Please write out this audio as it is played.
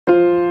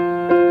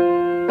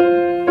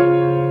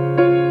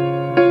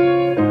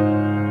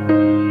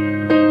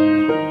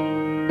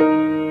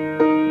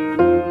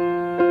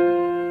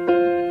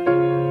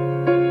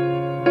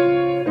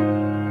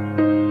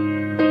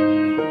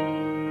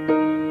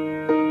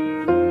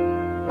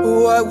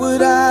What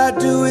would I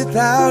do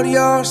without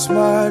your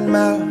smart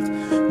mouth?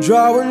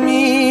 Drawing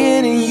me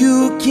in and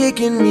you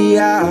kicking me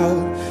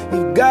out.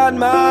 You got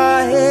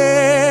my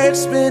head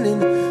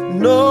spinning,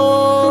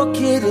 no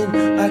kidding,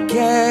 I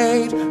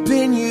can't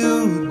pin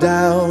you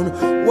down.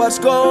 What's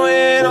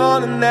going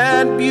on in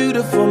that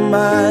beautiful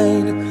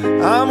mind?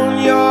 I'm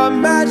on your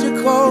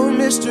magical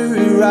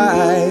mystery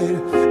ride,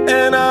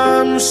 and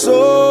I'm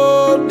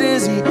so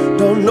dizzy,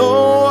 don't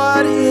know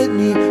what hit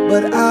me,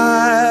 but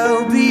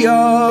I'll be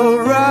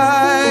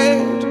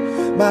alright.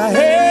 My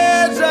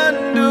head's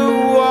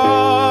underwater,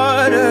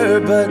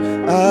 but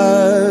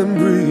I'm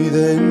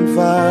breathing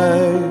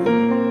fine.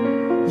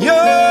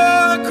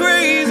 You're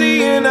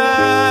crazy and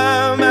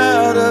I'm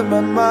out of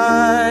my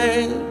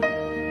mind,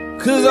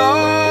 'cause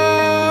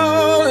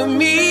all of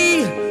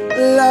me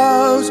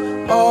loves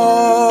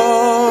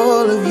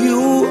all of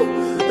you.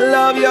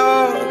 Love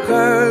your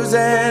curves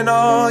and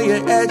all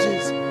your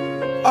edges,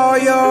 all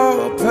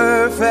your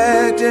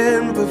perfect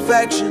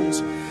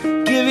imperfections.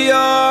 Give your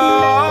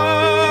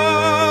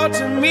all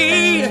to me,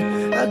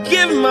 I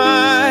give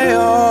my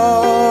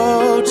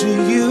all to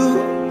you.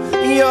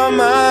 You're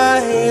my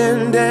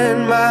end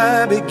and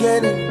my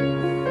beginning.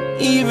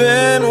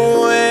 Even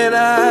when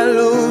I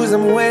lose,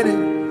 I'm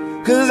winning,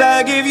 'cause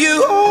I give you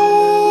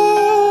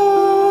all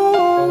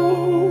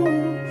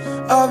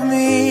of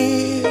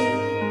me,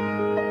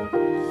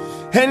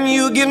 and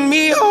you give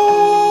me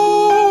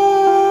all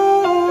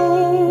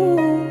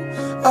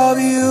of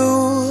you.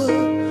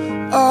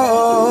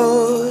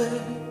 Oh,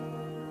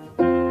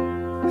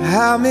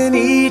 how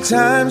many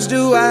times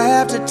do I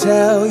have to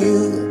tell you?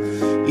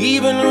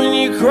 Even when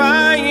you're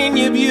crying,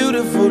 you're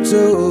beautiful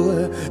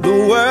too. The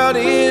world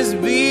is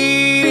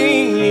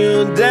beating you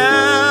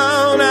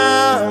down.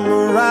 I'm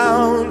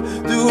around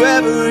through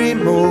every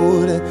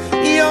mood.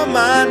 You're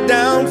my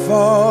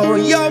downfall,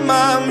 you're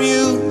my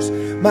muse,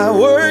 my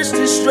worst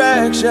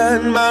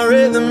distraction, my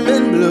rhythm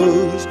and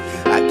blues.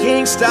 I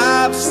can't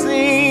stop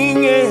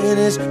singing,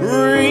 it's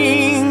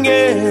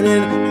ringing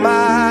in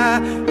my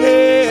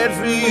head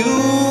for you.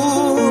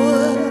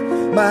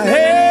 My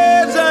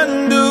head's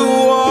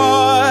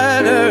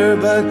underwater,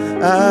 but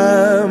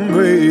I'm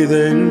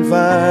breathing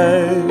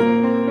fine.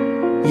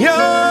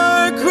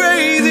 You're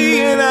crazy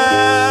and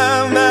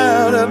I'm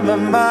out of my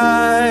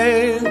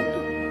mind,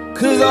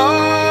 'cause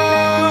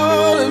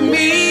all of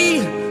me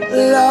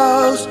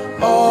loves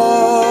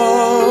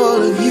all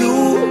of you.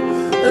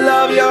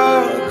 Love your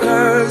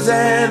curves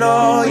and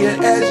all your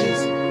edges,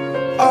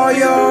 all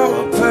your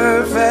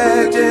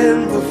perfect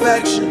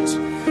imperfections.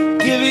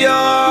 Give your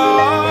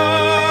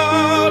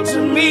all to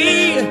me,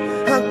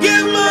 I'll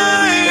give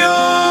my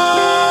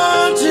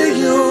all to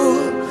you.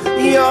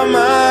 You're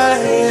my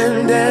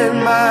end and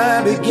my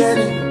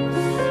beginning.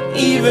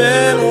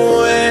 Even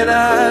when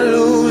I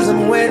lose,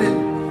 I'm winning,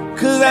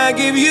 'cause I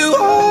give you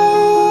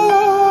all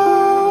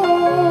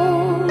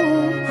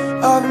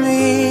of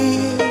me,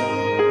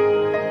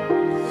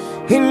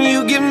 and you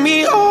give me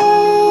all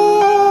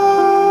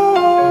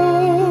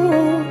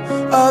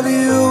of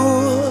you.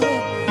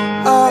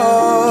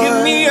 Oh, give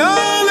me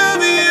all of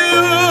you.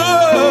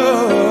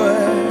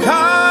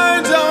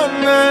 Cards on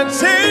the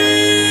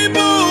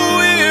table,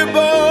 we're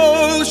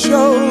both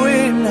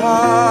showing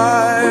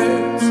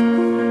hearts,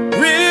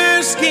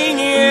 risking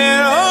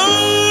it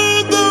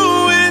although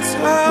it's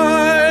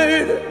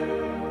hard,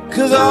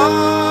 'cause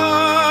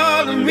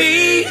all of me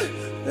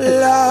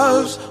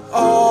loves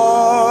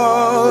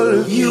all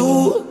of you.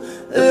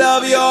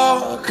 Love your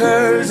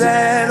curves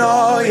and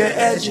all your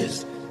edges,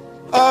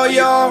 all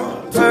your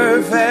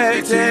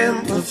perfect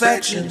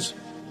imperfections.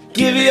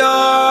 Give your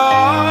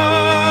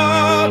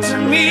all to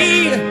me,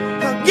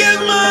 I'll give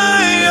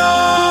my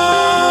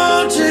all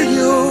to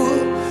you.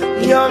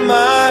 You're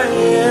my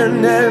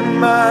end and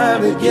my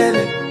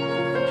beginning.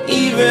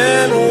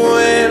 Even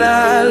when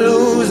I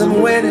lose, I'm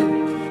winning,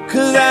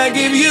 'cause I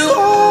give you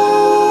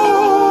all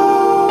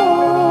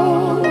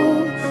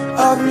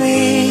of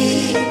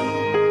me,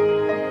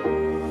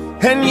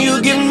 and you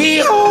give me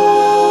all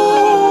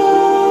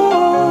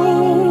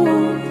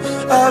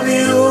of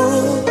you.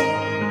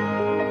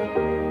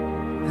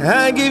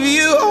 I give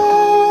you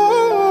all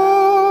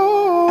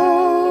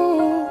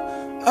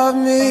of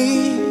me,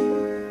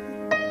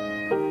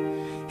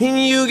 and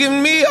you give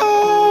me all